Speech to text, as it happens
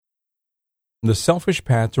The Selfish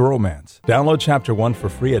Path to Romance. Download Chapter 1 for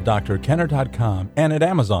free at drkenner.com and at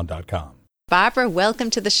amazon.com. Barbara,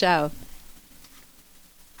 welcome to the show.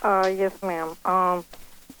 Yes, ma'am. I'm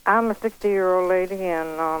a 60-year-old lady,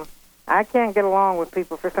 and I can't get along with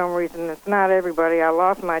people for some reason. It's not everybody. I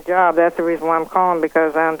lost my job. That's the reason why I'm calling,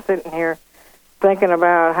 because I'm sitting here thinking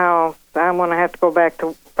about how I'm going to have to go back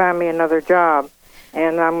to find me another job,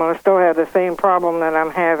 and I'm going to still have the same problem that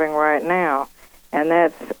I'm having right now, and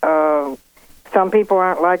that's some people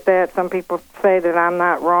aren't like that. Some people say that I'm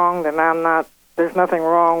not wrong, that there's nothing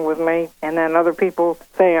wrong with me, and then other people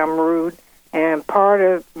say I'm rude. And part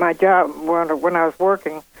of my job when I was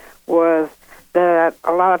working was that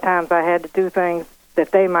a lot of times I had to do things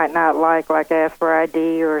that they might not like ask for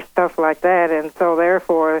ID or stuff like that, and so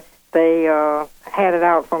therefore they had it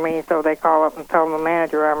out for me, so they call up and tell the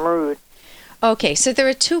manager I'm rude. Okay, so there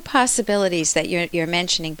are two possibilities that you're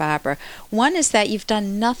mentioning, Barbara. One is that you've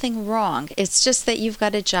done nothing wrong. It's just that you've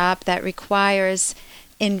got a job that requires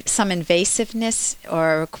some invasiveness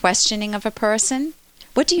or questioning of a person.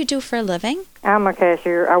 What do you do for a living? I'm a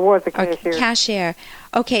cashier. I was a cashier. Cashier.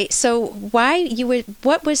 Okay, so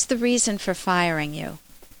what was the reason for firing you?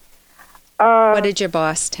 What did your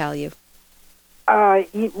boss tell you?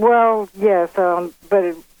 Well, yes,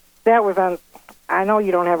 but that was on. I know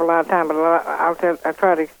you don't have a lot of time, but I'll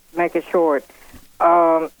try to make it short.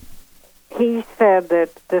 He said that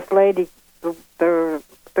this lady, there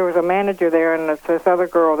was a manager there, and this other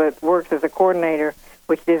girl that works as a coordinator,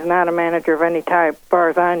 which is not a manager of any type. As far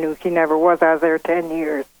as I knew, she never was. I was there 10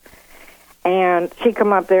 years. And she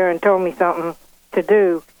come up there and told me something to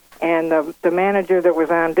do, and the manager that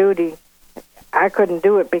was on duty, I couldn't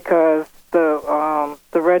do it because the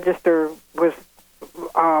register was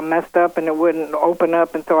messed up and it wouldn't open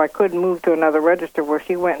up, and so I couldn't move to another register, where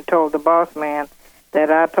she went and told the boss man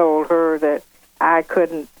that I told her that I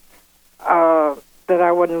couldn't, that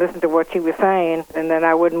I wouldn't listen to what she was saying, and then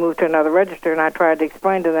I wouldn't move to another register. And I tried to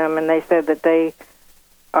explain to them, and they said that they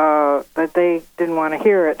didn't want to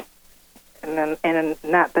hear it, and then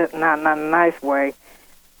not in a nice way.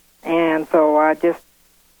 And so I just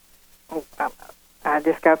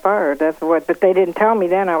got fired. But they didn't tell me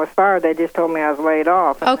then I was fired. They just told me I was laid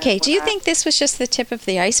off. Okay. Do you think this was just the tip of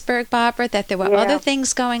the iceberg, Barbara, that there were other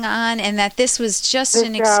things going on, and that this was just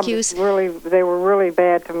an excuse? They were really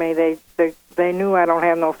bad to me. They knew I don't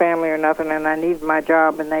have no family or nothing, and I needed my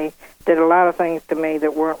job, and they did a lot of things to me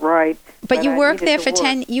that weren't right. But you worked there for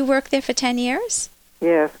 10 years?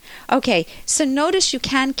 Yes. Okay, so notice you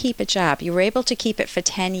can keep a job. You were able to keep it for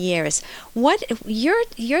 10 years. What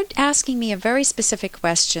you're asking me a very specific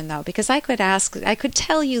question, though, because I could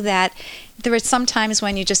tell you that there are some times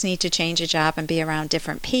when you just need to change a job and be around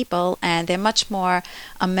different people, and they're much more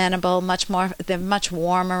amenable, they're much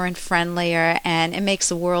warmer and friendlier, and it makes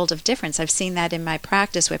a world of difference. I've seen that in my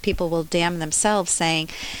practice, where people will damn themselves saying,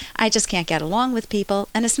 I just can't get along with people,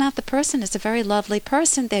 and it's not the person, it's a very lovely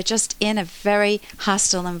person, they're just in a very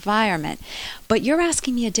hostile environment. But you're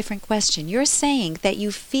asking me a different question. You're saying that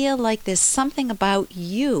you feel like there's something about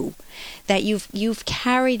you that you've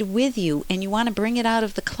carried with you, and you want to bring it out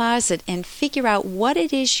of the closet and figure out what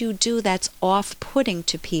it is you do that's off-putting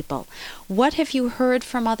to people. What have you heard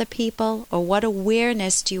from other people, or what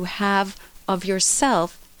awareness do you have of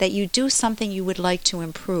yourself that you do something you would like to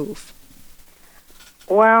improve?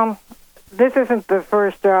 Well, this isn't the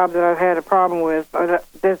first job that I've had a problem with.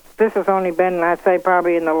 This has only been, I'd say,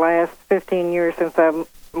 probably in the last 15 years since I've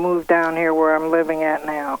moved down here where I'm living at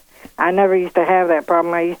now. I never used to have that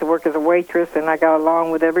problem. I used to work as a waitress, and I got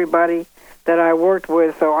along with everybody that I worked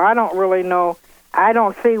with, so I don't really know. I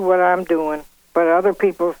don't see what I'm doing, but other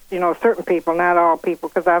people, certain people, not all people,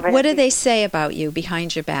 because I've had... What do they say about you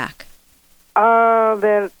behind your back?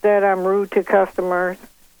 That I'm rude to customers.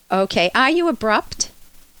 Okay. Are you abrupt?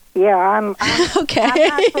 Yeah, I'm okay.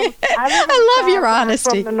 I love your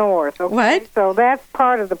honesty. I'm from the north. Okay? What? So that's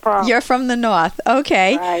part of the problem. You're from the north.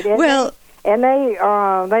 Okay. Right. And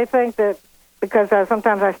they think that because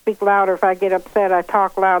sometimes I speak louder. If I get upset, I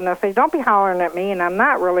talk loud, and they'll say, "Don't be hollering at me," and I'm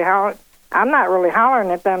not really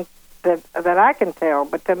hollering at them that I can tell,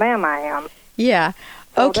 but to them I am. Yeah.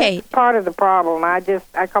 So okay. That's part of the problem. I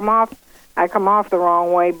come off the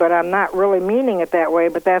wrong way, but I'm not really meaning it that way,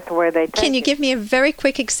 but that's the way they take it. Can you give me a very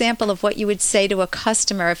quick example of what you would say to a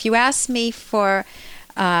customer? If you asked me for,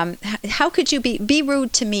 how could you be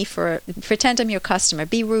rude to me pretend I'm your customer,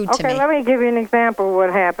 be rude to me. Okay, let me give you an example of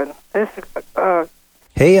what happened.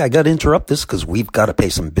 Hey, I got to interrupt this because we've got to pay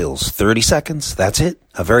some bills. 30 seconds, that's it.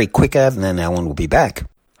 A very quick ad, and then Ellen will be back.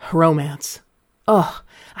 Romance. Ugh,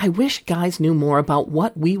 I wish guys knew more about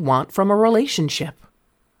what we want from a relationship.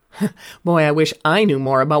 Boy, I wish I knew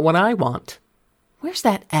more about what I want. Where's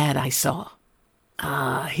that ad I saw?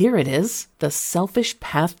 Here it is. The Selfish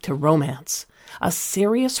Path to Romance. A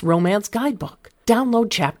serious romance guidebook. Download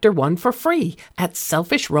Chapter 1 for free at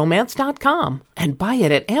selfishromance.com and buy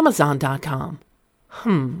it at amazon.com.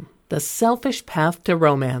 The Selfish Path to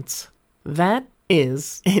Romance. That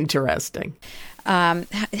is interesting.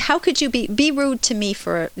 How could you be rude to me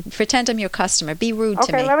pretend I'm your customer? Be rude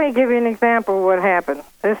to me. Okay, let me give you an example of what happened.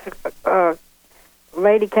 This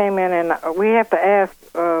lady came in, and we have to ask,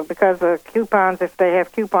 because of coupons, if they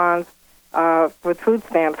have coupons with food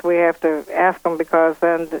stamps, we have to ask them because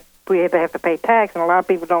then we have to pay tax, and a lot of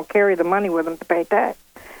people don't carry the money with them to pay tax.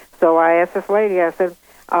 So I asked this lady, I said,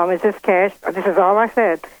 is this cash? This is all I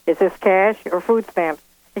said. Is this cash or food stamps?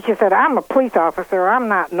 And she said, I'm a police officer. I'm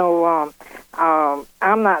not no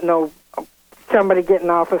somebody getting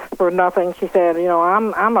office for nothing. She said,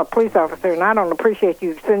 I'm a police officer, and I don't appreciate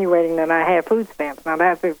you insinuating that I have food stamps. Now,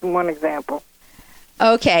 that's one example.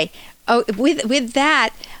 Okay. Oh, with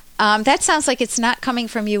that, that sounds like it's not coming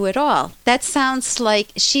from you at all. That sounds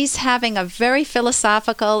like she's having a very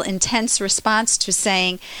philosophical, intense response to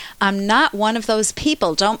saying, I'm not one of those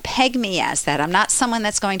people. Don't peg me as that. I'm not someone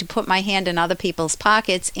that's going to put my hand in other people's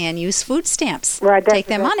pockets and use food stamps. Right, take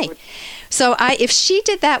their money. So if she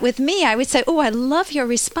did that with me, I would say, I love your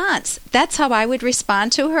response. That's how I would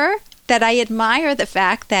respond to her, that I admire the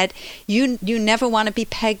fact that you never want to be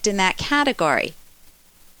pegged in that category.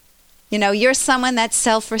 You're someone that's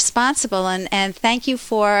self-responsible, and thank you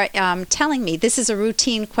for telling me. This is a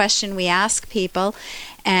routine question we ask people,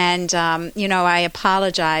 and, I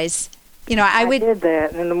apologize. I did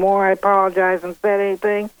that, and the more I apologized and said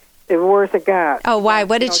anything, the worse it got. Oh, why?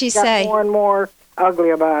 What did she say? Got more and more ugly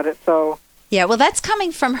about it, so... Yeah, well, that's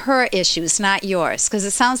coming from her issues, not yours, because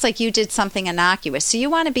it sounds like you did something innocuous. So you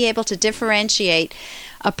want to be able to differentiate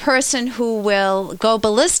a person who will go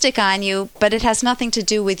ballistic on you, but it has nothing to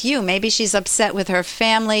do with you. Maybe she's upset with her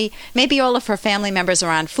family. Maybe all of her family members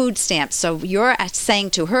are on food stamps. So you're saying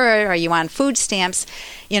to her, are you on food stamps?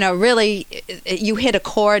 Really, you hit a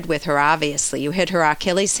chord with her, obviously. You hit her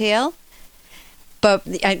Achilles heel. But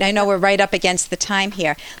I know we're right up against the time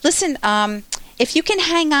here. Listen, if you can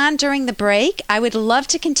hang on during the break, I would love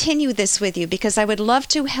to continue this with you because I would love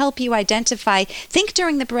to help you think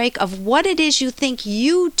during the break of what it is you think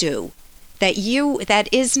you do that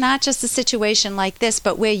is not just a situation like this,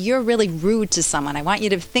 but where you're really rude to someone. I want you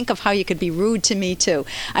to think of how you could be rude to me too.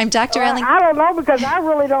 I'm Dr. Ellen. I don't know because I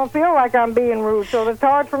really don't feel like I'm being rude, so it's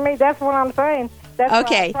hard for me. That's what I'm saying.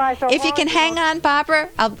 Okay. If you can hang on, Barbara,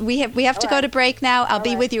 we have to go to break now. I'll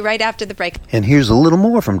be with you right after the break. And here's a little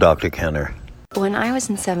more from Dr. Kenner. When I was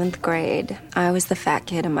in 7th grade, I was the fat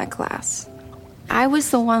kid in my class. I was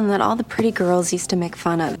the one that all the pretty girls used to make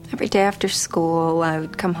fun of. Every day after school, I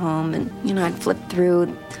would come home and, I'd flip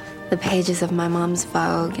through the pages of my mom's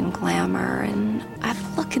Vogue and Glamour, and I'd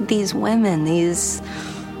look at these women, these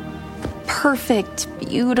perfect,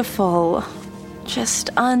 beautiful,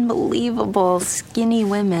 just unbelievable, skinny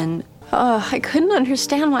women. Oh, I couldn't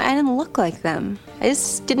understand why I didn't look like them. I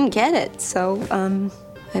just didn't get it, so,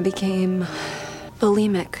 I became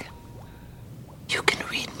bulimic. You can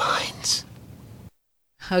read minds.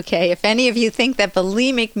 Okay, if any of you think that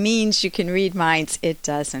bulimic means you can read minds, it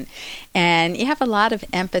doesn't. And you have a lot of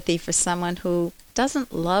empathy for someone who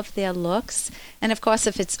doesn't love their looks. And of course,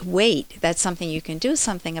 if it's weight, that's something you can do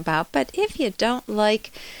something about. But if you don't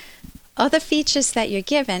like other features that you're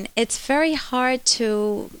given, it's very hard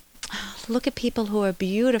to look at people who are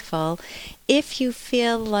beautiful if you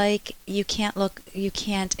feel like you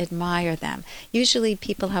can't admire them. Usually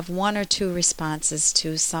people have one or two responses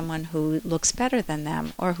to someone who looks better than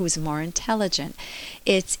them or who's more intelligent.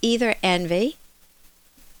 It's either envy,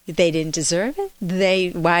 they didn't deserve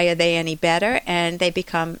it, why are they any better, and they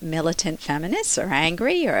become militant feminists or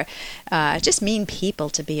angry or just mean people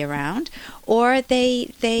to be around, or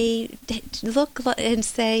they look and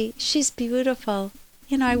say, she's beautiful.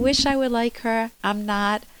 I wish I were like her. I'm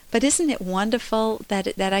not. But isn't it wonderful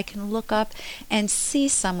that I can look up and see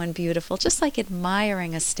someone beautiful, just like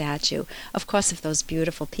admiring a statue? Of course, if those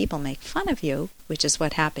beautiful people make fun of you, which is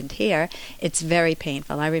what happened here, it's very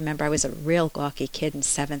painful. I remember I was a real gawky kid in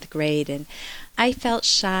 7th grade, and I felt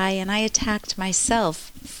shy, and I attacked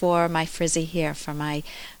myself for my frizzy hair, for my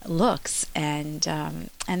looks, and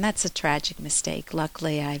that's a tragic mistake.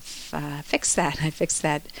 Luckily, I've fixed that. I fixed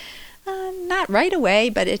that. Not right away,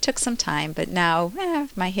 but it took some time. But now,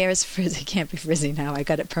 my hair is frizzy. Can't be frizzy now. I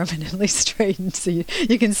got it permanently straightened, so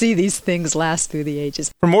you can see these things last through the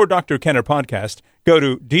ages. For more Dr. Kenner podcast, go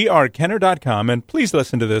to drkenner.com and please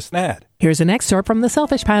listen to this ad. Here's an excerpt from The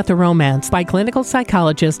Selfish Path to Romance by clinical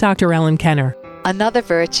psychologist Dr. Ellen Kenner. Another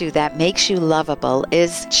virtue that makes you lovable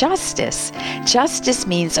is justice. Justice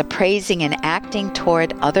means appraising and acting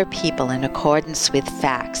toward other people in accordance with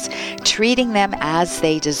facts, treating them as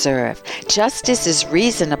they deserve. Justice is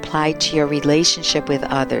reason applied to your relationship with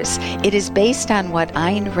others. It is based on what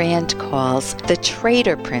Ayn Rand calls the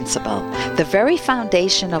trader principle. The very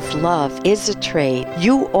foundation of love is a trade.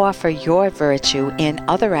 You offer your virtue and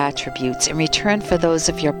other attributes in return for those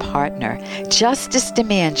of your partner. Justice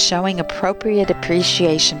demands showing appropriate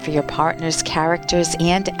appreciation for your partner's characters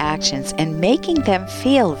and actions and making them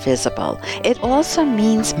feel visible. It also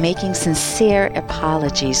means making sincere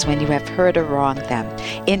apologies when you have hurt or wronged them.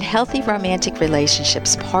 In healthy romantic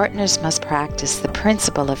relationships, partners must practice the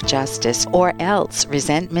principle of justice, or else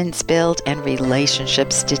resentments build and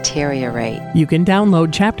relationships deteriorate. You can download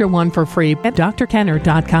Chapter 1 for free at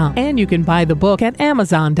drkenner.com, and you can buy the book at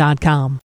amazon.com.